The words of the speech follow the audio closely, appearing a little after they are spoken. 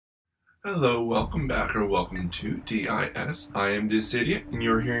Hello, welcome back or welcome to DIS. I am Dissidia, and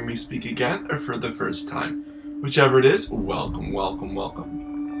you're hearing me speak again or for the first time. Whichever it is, welcome, welcome,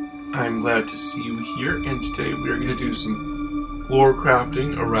 welcome. I'm glad to see you here, and today we are going to do some lore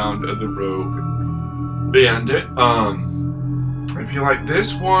crafting around the rogue bandit. I feel like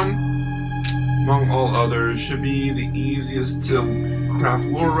this one, among all others, should be the easiest to craft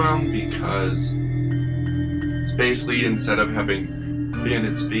lore around because it's basically, instead of having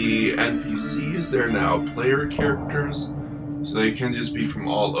bandits be NPCs, they're now player characters, so they can just be from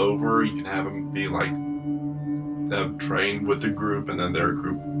all over. You can have them be like they've trained with a group and then their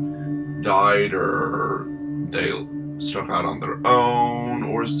group died or they struck out on their own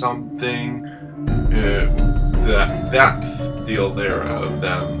or something. That deal there of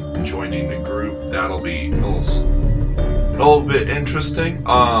them joining the group, that'll be a little bit interesting.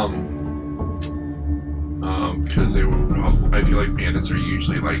 Because they would probably, I feel like bandits are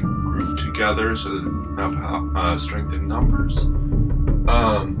usually like grouped together so they have strength in numbers.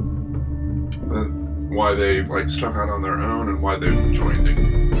 Why they like struck out on their own and why they joined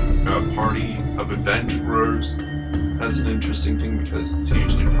a party of adventurers. That's an interesting thing because it's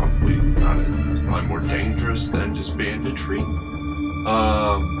usually probably it's probably more dangerous than just banditry.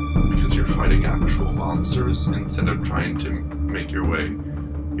 Because you're fighting actual monsters instead of trying to make your way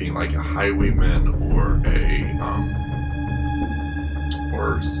being like a highwayman or a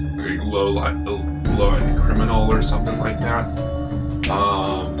low-end criminal or something like that.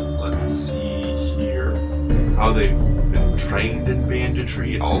 Let's see here how they've been trained in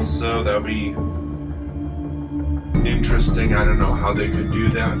banditry. Also, that'd be interesting. I don't know how they could do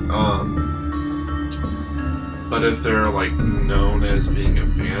that. But if they're like known as being a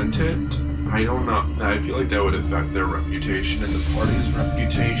bandit, I don't know. I feel like that would affect their reputation and the party's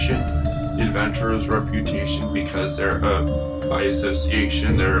reputation, the adventurer's reputation, because they're by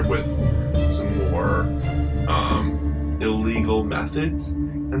association they're with some more illegal methods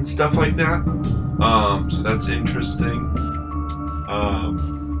and stuff like that. So that's interesting.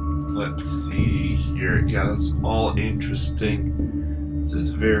 Let's see here. Yeah, that's all interesting. This is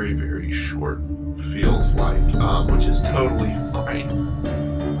very, very short, feels like, which is totally fine.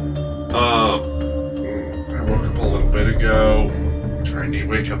 I woke up a little bit ago, trying to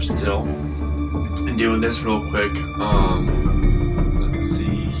wake up still, and doing this real quick. Let's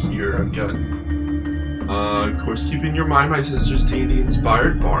see here, I've got, of course, keep in your mind my sister's D&D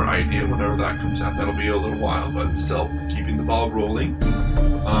inspired bar idea. Whenever that comes out, that'll be a little while, but still keeping the ball rolling.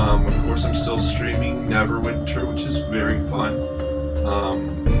 Of course, I'm still streaming Neverwinter, which is very fun.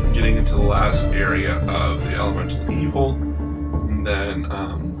 Getting into the last area of the Elemental Evil, and then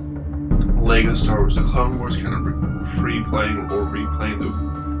Lego Star Wars The Clone Wars, kind of free playing or replaying the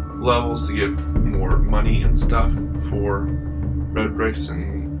levels to get more money and stuff for red bricks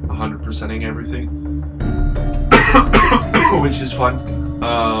and 100%ing everything, which is fun.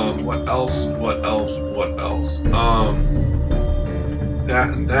 What else? That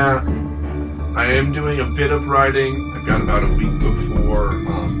and that. I am doing a bit of writing. I've got about a week before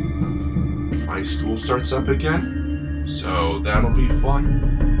my school starts up again, so that'll be fun.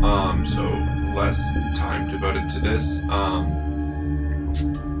 So less time devoted to this.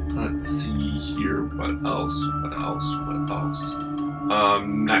 Let's see here, what else?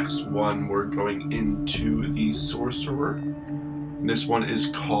 Next one, we're going into the Sorcerer. And this one is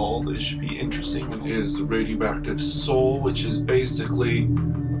called, it should be interesting, it is the Radioactive Soul, which is basically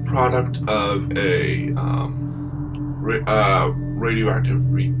a product of a radioactive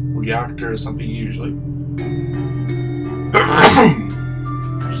reactor, something usually.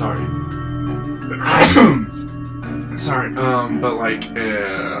 Sorry. Sorry, but like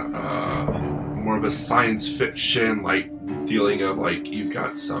more of a science fiction, like dealing of like you've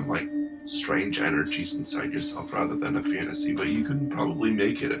got some like strange energies inside yourself rather than a fantasy, but you could probably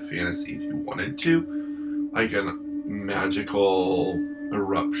make it a fantasy if you wanted to, like a magical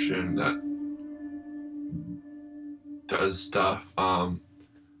eruption that does stuff,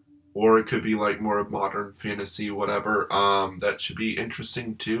 or it could be like more of modern fantasy, whatever. That should be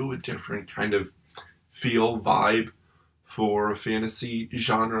interesting too, a different kind of feel, vibe for a fantasy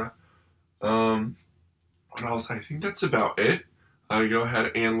genre. What else? I think that's about it. Go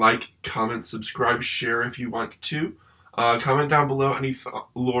ahead and like, comment, subscribe, share if you want to. Comment down below any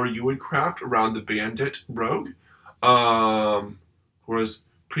lore you would craft around the Bandit Rogue. Whereas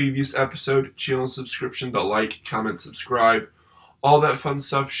previous episode, channel subscription, the like, comment, subscribe, all that fun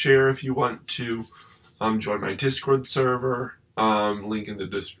stuff. Share if you want to. Join my Discord server. Link in the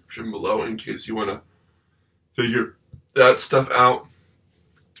description below in case you want to figure that stuff out.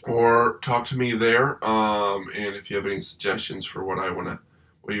 Or talk to me there, and if you have any suggestions for what I want to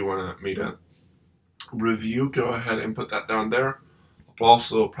what you want me to review, go ahead and put that down there. I'll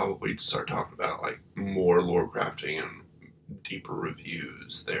also probably start talking about like more lore crafting and deeper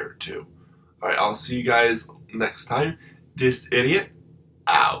reviews there too. Alright, I'll see you guys next time. This idiot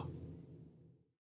out.